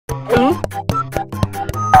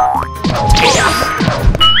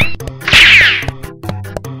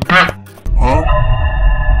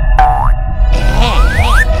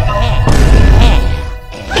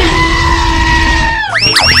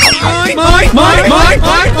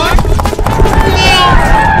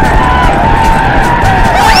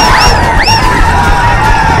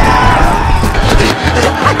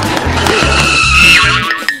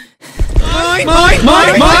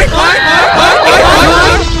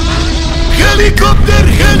Helicopter,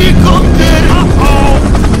 helicopter!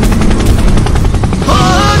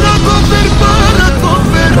 Paracopter,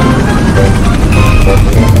 paracopter!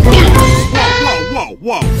 Wow,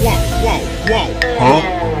 wow, wow, wow, wow! Huh?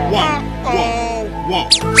 Wow, wow, wow!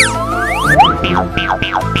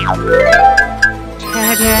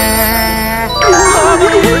 I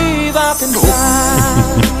believe I can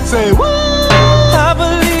fly. Say what? I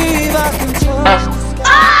believe I can touch.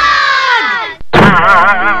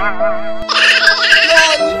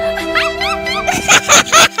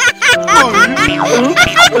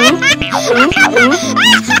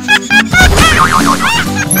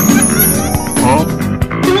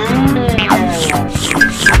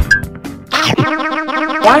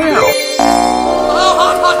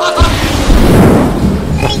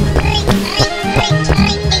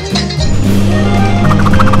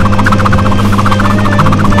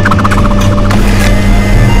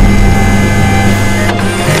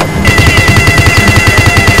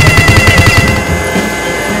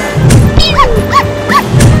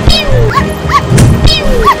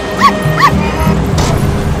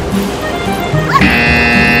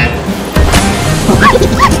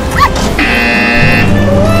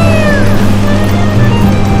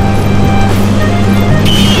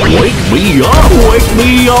 Wake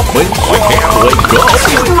me up when I can't wake up.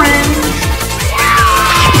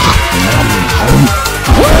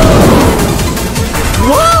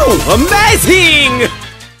 Whoa! Amazing!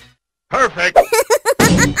 Perfect.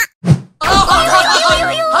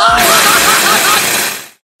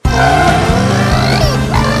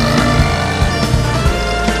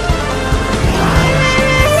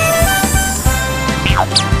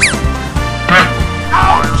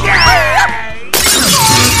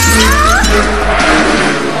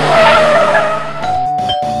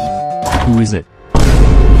 Who is it?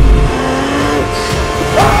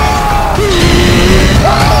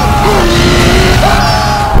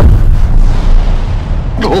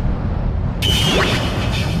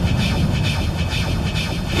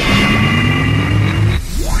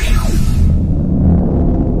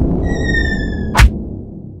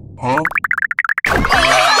 Huh?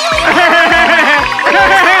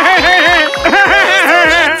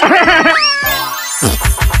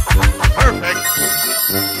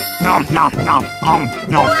 Nom nom nom nom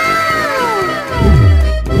nom.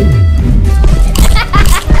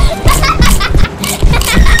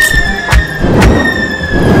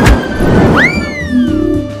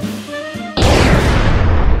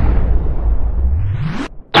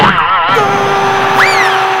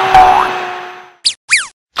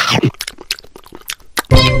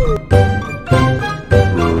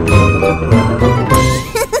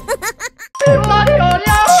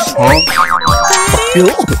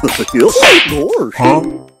 Huh?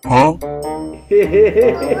 Huh?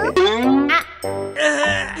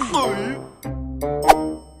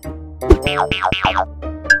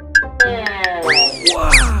 Wow.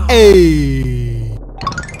 Hey.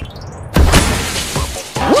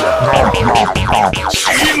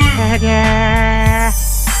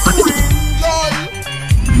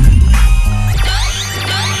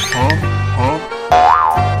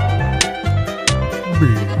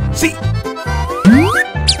 See?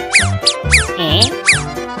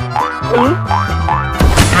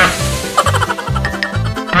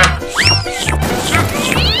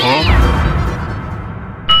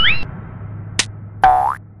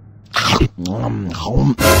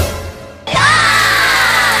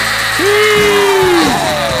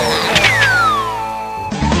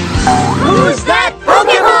 Who's that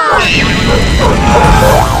Pokemon?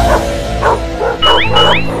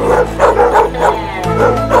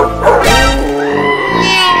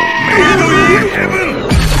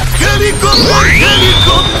 Helicopter!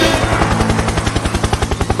 Helicopter!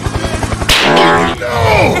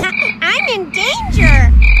 I'm in danger.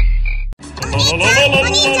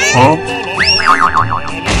 Huh?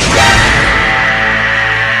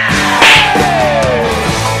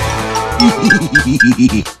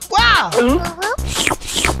 Wow.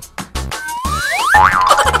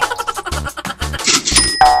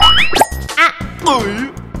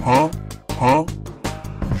 Huh? Huh?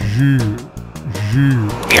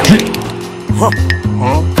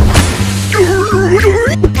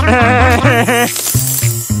 Huh?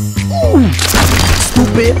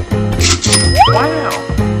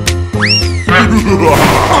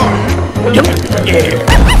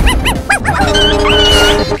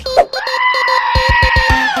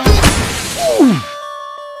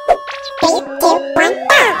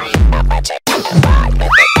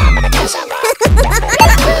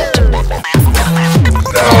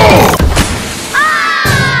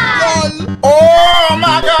 Oh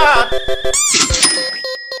my God!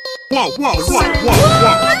 Whoa, whoa, whoa, whoa,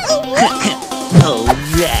 whoa! Oh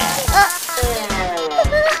yeah.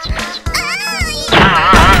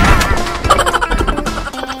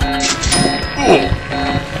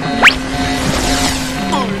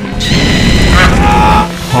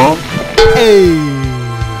 Huh? Hey.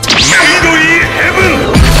 Made in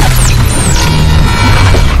heaven!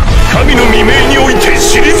 神の未明において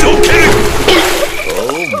退ける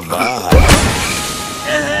Oh my.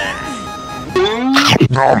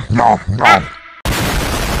 Nom, nom, nom.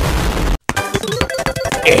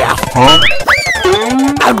 Yeah. Huh?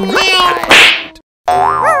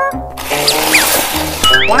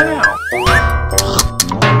 Wow.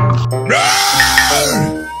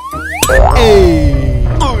 Hey.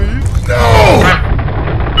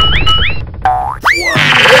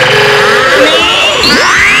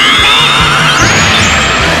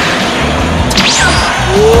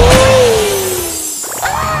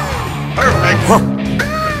 Huh?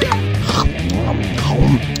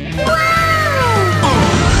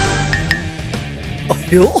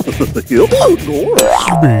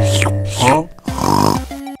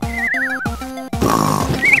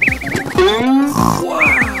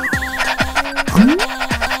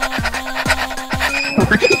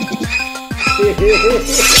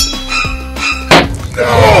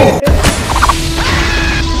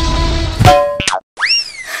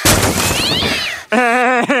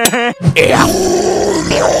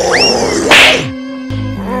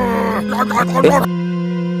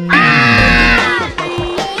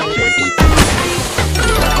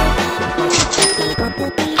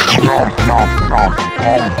 Nom, nom, nom,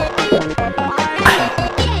 nom.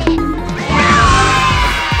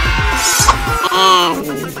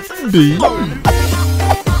 B.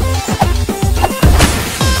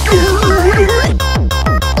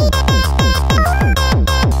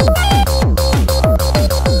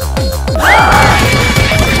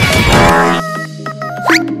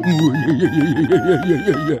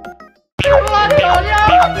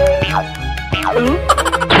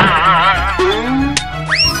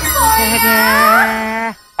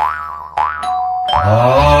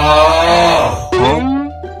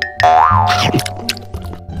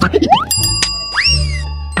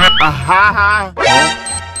 Aha!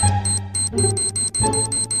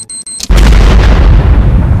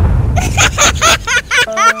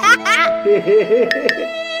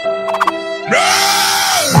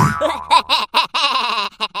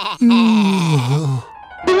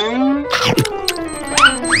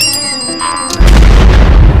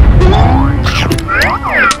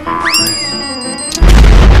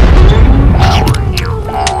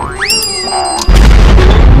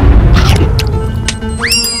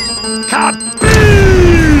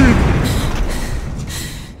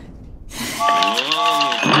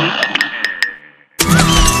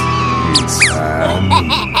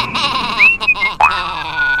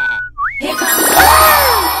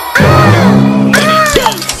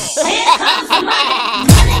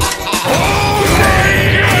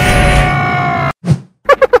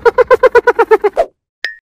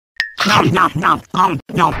 Nom, nom, nom, nom,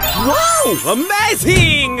 nom. Wow!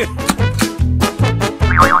 Amazing!